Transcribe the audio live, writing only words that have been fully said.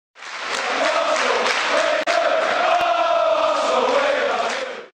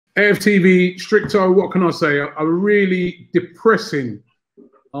AFTV, Stricto, what can I say? A really depressing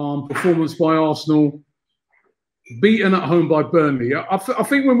performance by Arsenal, beaten at home by Burnley. I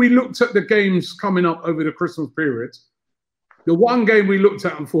think when we looked at the games coming up over the Christmas period, the one game we looked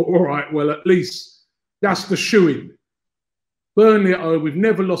at and thought, all right, well, at least that's the shoo-in. Burnley at home, we've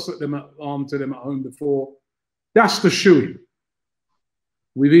never lost to them at home before. That's the shoo-in.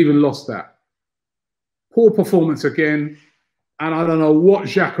 We've even lost that. Poor performance again. And I don't know what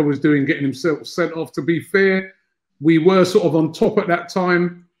Xhaka was doing getting himself sent off. To be fair, we were sort of on top at that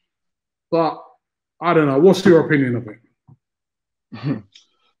time. But I don't know. What's your opinion of it?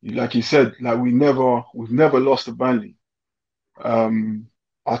 Like you said, like we've never lost to Burnley.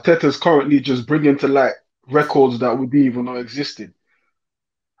 Arteta's currently just bringing to light records that we didn't even know existed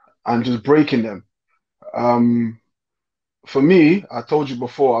and just breaking them. For me, I told you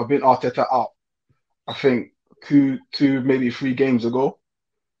before, I've been Arteta out. I think two, maybe 3 games ago,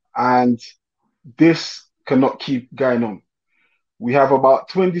 and this cannot keep going on. We have about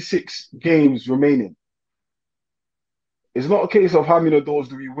 26 games remaining. It's not a case of how many of those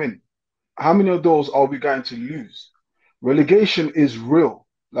do we win. How many of those are we going to lose? Relegation is real.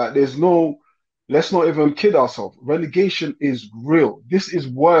 Like there's no, let's not even kid ourselves. Relegation is real. This is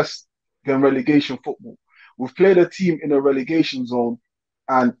worse than relegation football. We've played a team in a relegation zone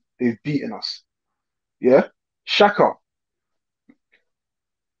and they've beaten us. Yeah? Xhaka.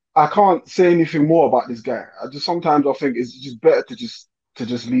 I can't say anything more about this guy. Sometimes I think it's just better to just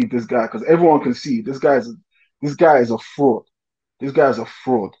leave this guy because everyone can see this guy is a fraud. This guy is a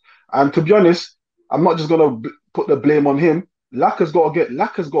fraud. And to be honest, I'm not just gonna put the blame on him. Laka's got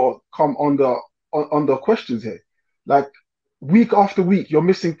to come under questions here. Like week after week, you're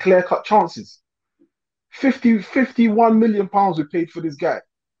missing clear-cut chances. 51 million pounds we paid for this guy.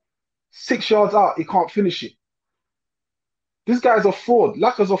 6 yards out, he can't finish it. This guy's a fraud.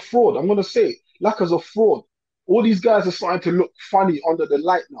 Laka's a fraud. I'm gonna say it. Laka's a fraud. All these guys are starting to look funny under the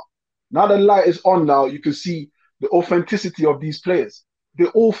light now. Now the light is on now, you can see the authenticity of these players. They're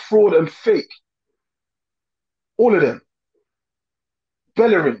all fraud and fake. All of them.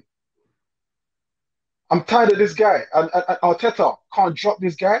 Bellerin. I'm tired of this guy. And Arteta can't drop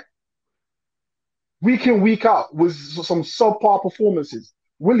this guy. Week in, week out with some subpar performances.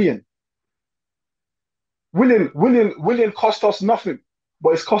 Willian cost us nothing,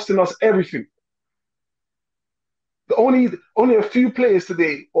 but it's costing us everything. Only a few players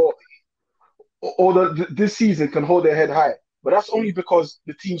today this season can hold their head high. But that's only because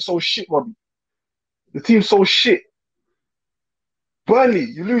the team's so shit, Robbie. The team's so shit. Burnley,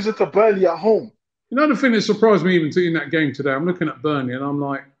 you lose it to Burnley at home. You know the thing that surprised me even in that game today? I'm looking at Burnley and I'm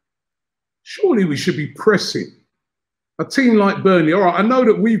like, surely we should be pressing. A team like Burnley, all right, I know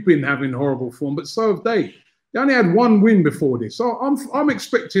that we've been having horrible form, but so have they. They only had 1 win before this. So I'm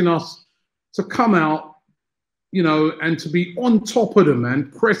expecting us to come out, you know, and to be on top of them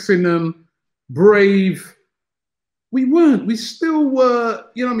and pressing them, brave. We weren't. We still were,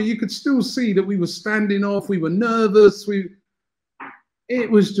 you know what I mean? You could still see that we were standing off. We were nervous. It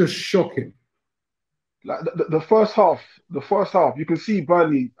was just shocking. Like the first half, you can see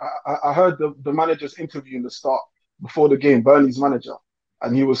Burnley. I heard the manager's interview in the start before the game, Burnley's manager,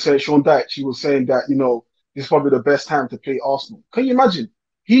 and he was saying, Sean Dyche, he was saying that, you know, this is probably the best time to play Arsenal. Can you imagine?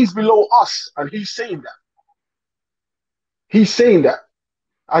 He's below us and he's saying that. He's saying that.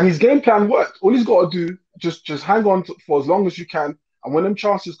 And his game plan worked. All he's got to do, just hang on for as long as you can. And when them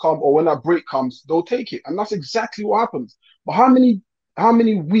chances come or when that break comes, they'll take it. And that's exactly what happens. But how many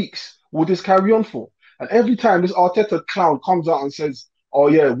weeks will this carry on for? And every time this Arteta clown comes out and says, oh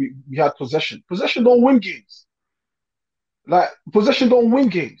yeah, we had possession. Possession don't win games. Like, possession don't win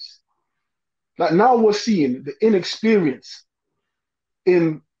games. Like, now we're seeing the inexperience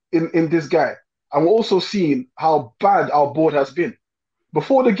in this guy. And we're also seeing how bad our board has been.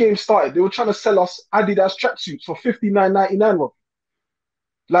 Before the game started, they were trying to sell us Adidas tracksuits for $59.99.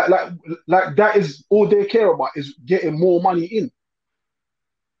 Like that is all they care about, is getting more money in.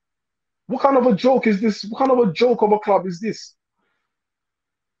 What kind of a joke is this? What kind of a joke of a club is this?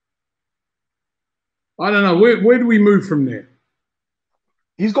 I don't know. Where do we move from there?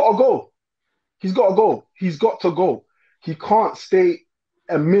 He's got to go. He's got to go. He's got to go. He can't stay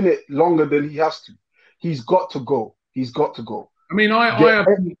a minute longer than he has to. He's got to go. He's got to go. I mean, I have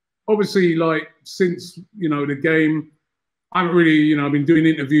obviously, like, since, you know, the game, I haven't really, you know, I've been doing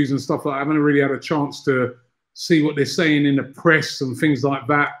interviews and stuff like that. I haven't really had a chance to see what they're saying in the press and things like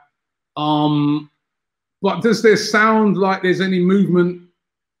that. But does there sound like there's any movement,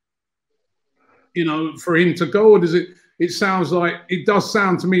 you know, for him to go? Or does it sounds like, it does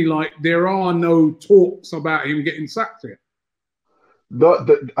sound to me like there are no talks about him getting sacked here.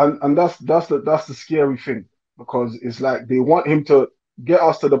 And that's the scary thing, because it's like they want him to get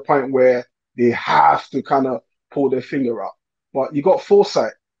us to the point where they have to kind of pull their finger out. But you got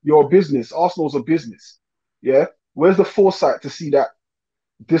foresight. You're a business. Arsenal's a business. Yeah. Where's the foresight to see that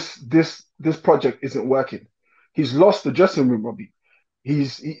this project isn't working? He's lost the dressing room, Robbie.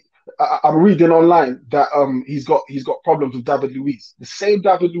 I'm reading online that he's got problems with David Luiz. The same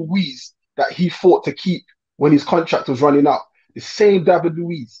David Luiz that he fought to keep when his contract was running out. The same David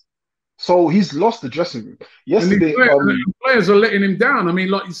Luiz. So he's lost the dressing room. Yesterday, and players are letting him down. I mean,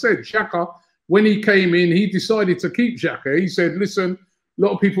 like you said, Xhaka, when he came in, he decided to keep Xhaka. He said, listen, a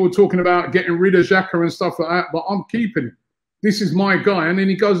lot of people were talking about getting rid of Xhaka and stuff like that, but I'm keeping him. This is my guy. And then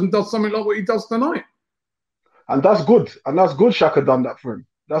he goes and does something like what he does tonight. And that's good. And that's good Xhaka done that for him.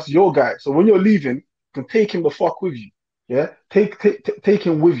 That's your guy. So when you're leaving, you can take him the fuck with you. Yeah? Take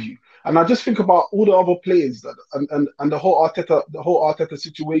him with you. And I just think about all the other players and the whole Arteta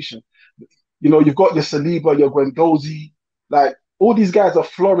situation. You know, you've got your Saliba, your Guendouzi, like all these guys are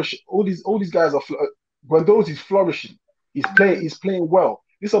flourishing. All these guys are Guendouzi's flourishing. He's playing well.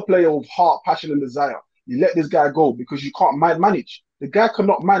 This is a player with heart, passion, and desire. You let this guy go because you can't mind manage. The guy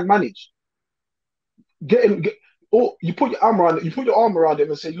cannot mind manage. You put your arm around him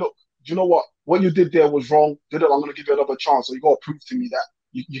and say, look, do you know what? What you did there was wrong. I'm going to give you another chance. So you got to prove to me that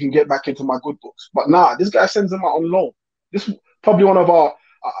you can get back into my good books. But nah, this guy sends him out on loan. This is probably one of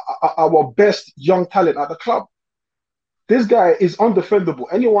our best young talent at the club. This guy is undefendable.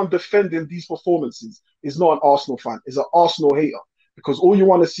 Anyone defending these performances is not an Arsenal fan. Is an Arsenal hater, because all you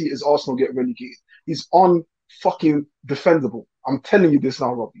want to see is Arsenal get relegated. He's unfucking defendable. I'm telling you this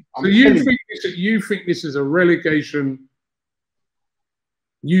now, Robbie. So you think this is a relegation?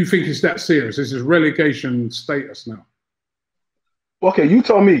 You think it's that serious? This is relegation status now. Okay, you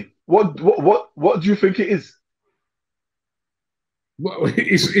tell me. What do you think it is? Well,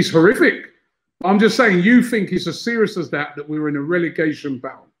 it's horrific. I'm just saying, you think it's as serious as that we're in a relegation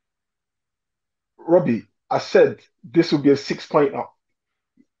battle? Robbie, I said this would be a 6-pointer.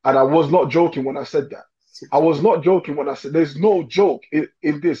 And I was not joking when I said that. I was not joking when I said there's no joke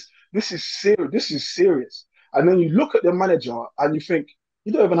in this. This is serious. This is serious. And then you look at the manager and you think,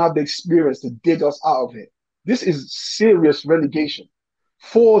 you don't even have the experience to dig us out of here. This is serious relegation.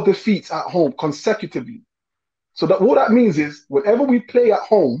 4 defeats at home consecutively. So that what that means is whenever we play at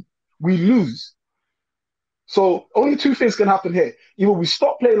home, we lose. So only 2 things can happen here. Either we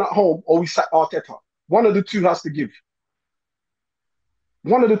stop playing at home or we sack Arteta. One of the two has to give.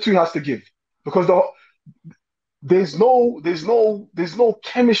 One of the two has to give. Because there's no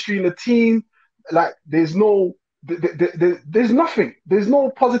chemistry in the team. Like there's nothing. There's no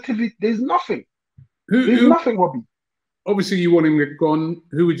positivity. There's nothing. There's nothing, Robbie. Obviously, you want him gone.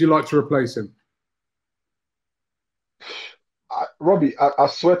 Who would you like to replace him? Robbie, I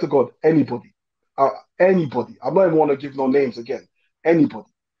swear to God, anybody. Anybody. I'm not even want to give no names again. Anybody.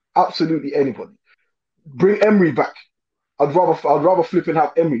 Absolutely anybody. Bring Emery back. I'd rather flip and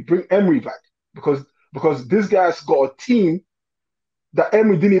have Emery. Bring Emery back. Because this guy's got a team that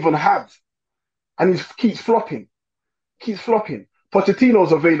Emery didn't even have. And he keeps flopping. Keeps flopping.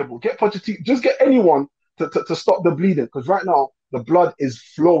 Pochettino's available. Get Pochettino. Just get anyone to stop the bleeding. Because right now, the blood is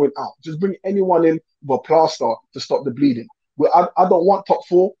flowing out. Just bring anyone in with a plaster to stop the bleeding. I don't want top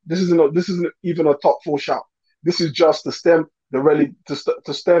 4. This isn't even a top 4 shout. This is just to stem the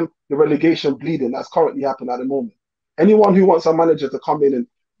relegation bleeding that's currently happening at the moment. Anyone who wants a manager to come in and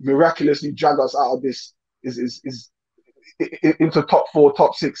miraculously drag us out of this is into top 4,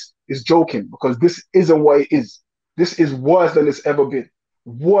 top 6 is joking, because this isn't what it is. This is worse than it's ever been.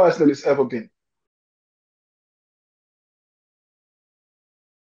 Worse than it's ever been.